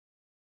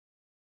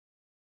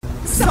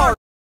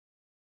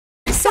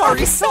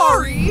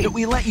Sorry! That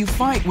we let you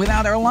fight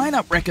without our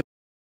lineup recommendation.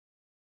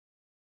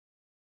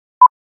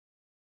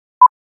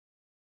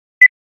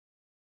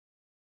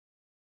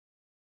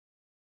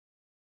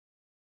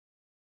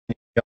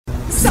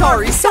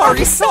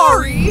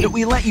 Sorry! That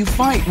we let you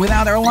fight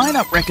without our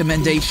lineup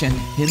recommendation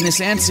in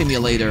this ant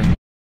simulator.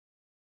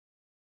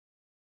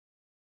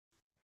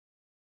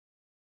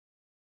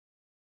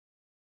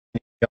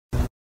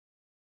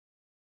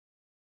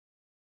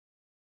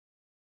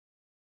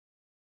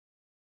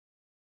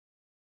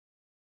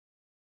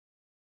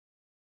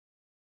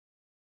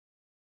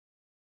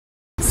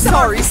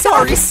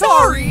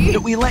 Sorry!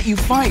 That we let you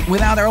fight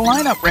without our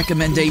lineup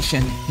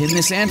recommendation in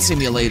this ant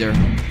simulator.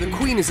 The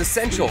queen is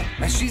essential,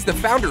 as she's the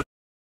founder of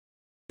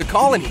the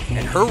colony,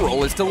 and her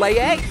role is to lay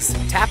eggs.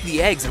 Tap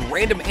the eggs and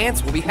random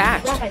ants will be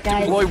hatched.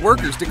 Deploy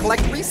workers to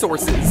collect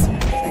resources.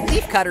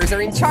 Leaf cutters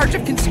are in charge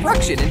of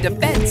construction and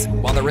defense,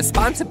 while the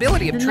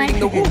responsibility of treating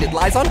the wounded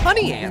lies on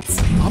honey ants.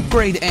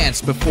 Upgrade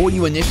ants before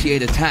you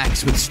initiate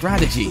attacks with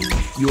strategy.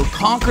 You'll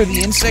conquer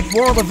the insect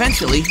world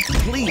eventually.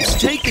 Please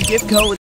take the gift code.